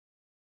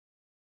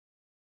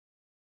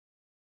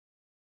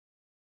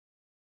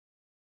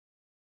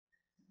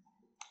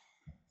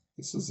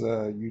This is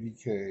a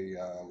UDK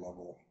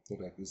level that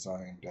I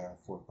designed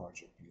for a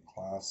project in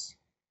class.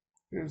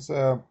 It's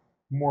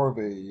more of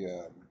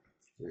a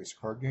race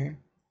car game.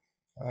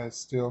 It's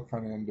still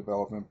kind of in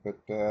development,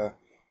 but I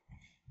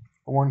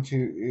wanted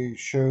to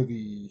show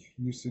the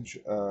usage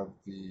of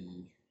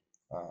the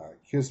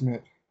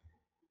kismet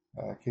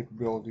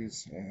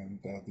capabilities and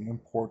the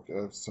import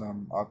of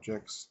some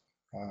objects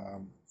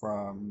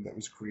from that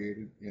was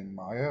created in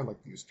Maya,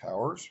 like these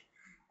towers.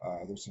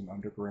 There's an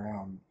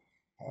underground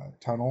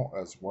tunnel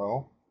as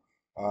well.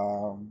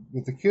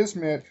 With the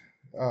kismet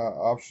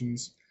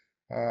options,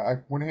 I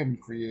went ahead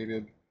and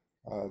created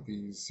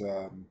these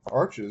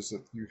arches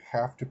that you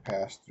have to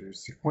pass through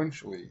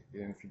sequentially,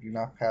 and if you do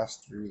not pass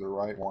through the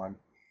right one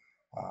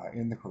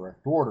in the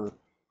correct order,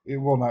 it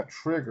will not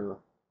trigger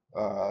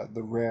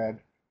the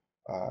red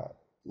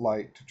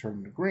light to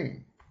turn to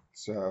green.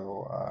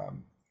 So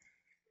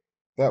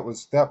that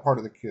was that part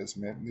of the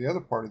kismet. And the other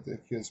part of the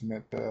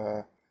kismet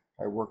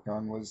I worked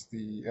on was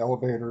the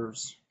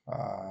elevators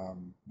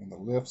and the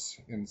lifts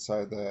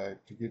inside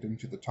to get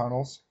into the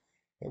tunnels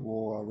that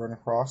we'll run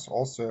across.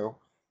 Also,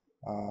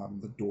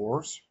 the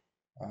doors.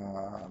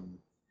 And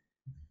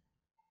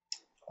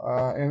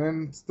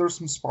then there's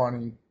some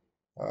spawning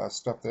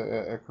stuff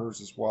that occurs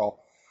as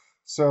well.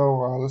 So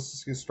let's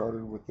just get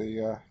started with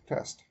the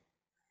test.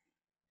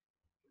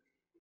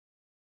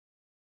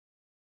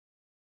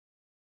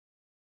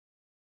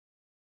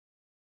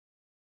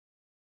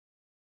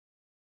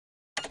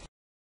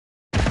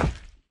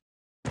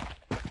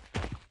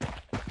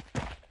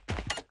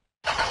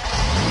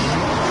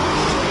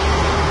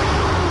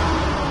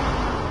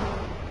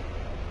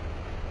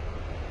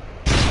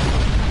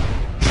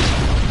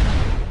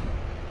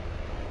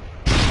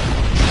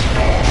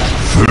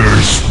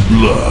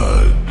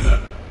 Blood.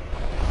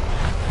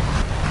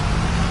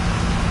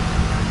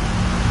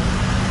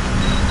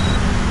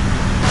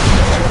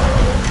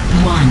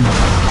 1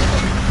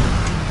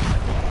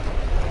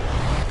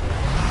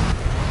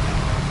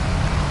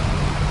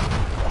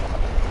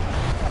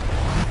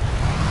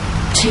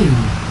 2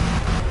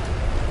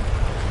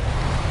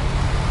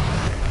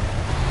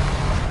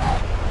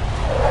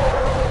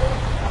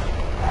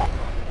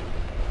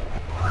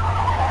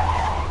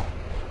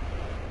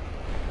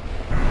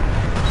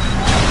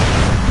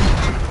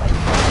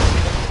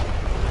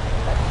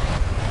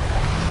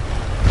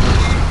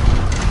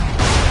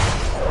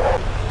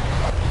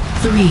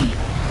 3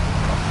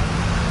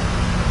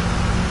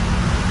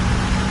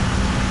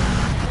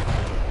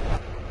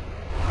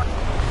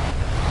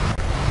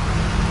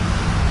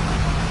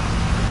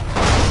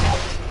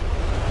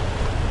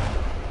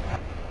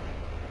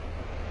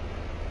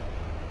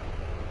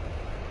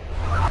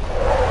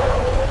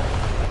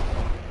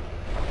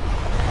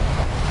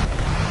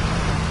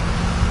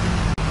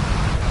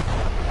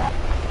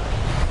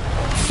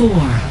 4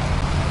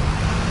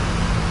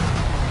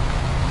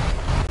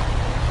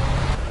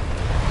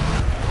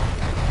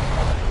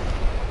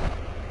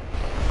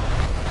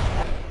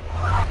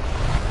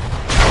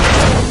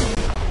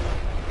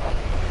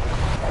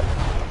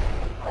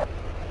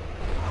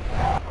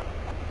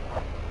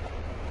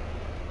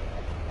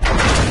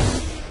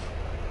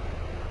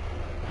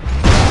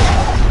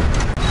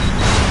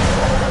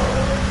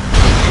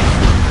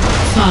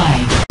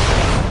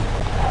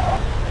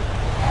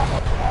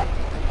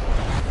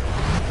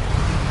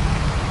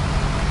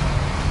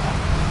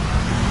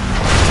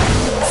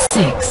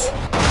 6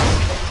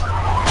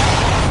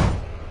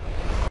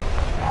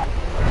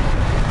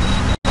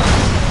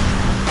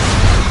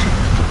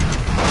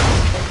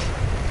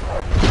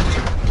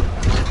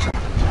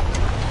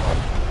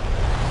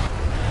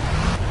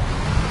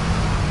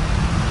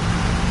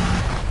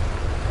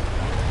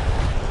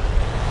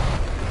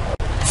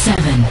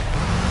 7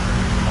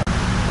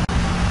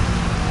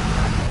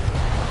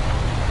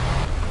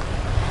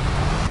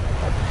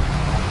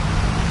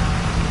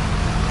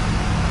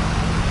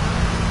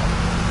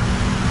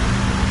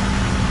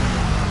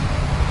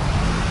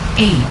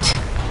 8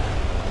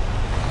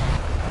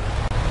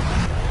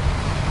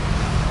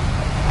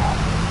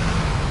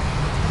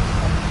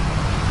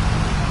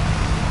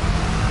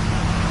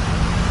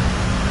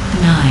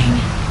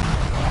 9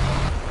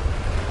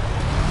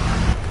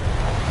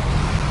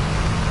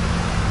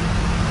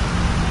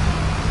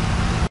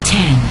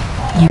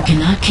 10 You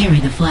cannot carry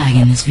the flag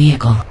in this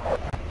vehicle.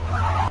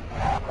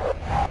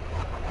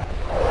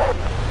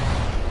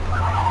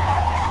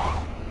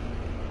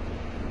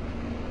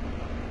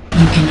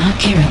 You cannot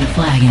carry the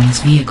flag in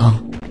this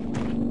vehicle.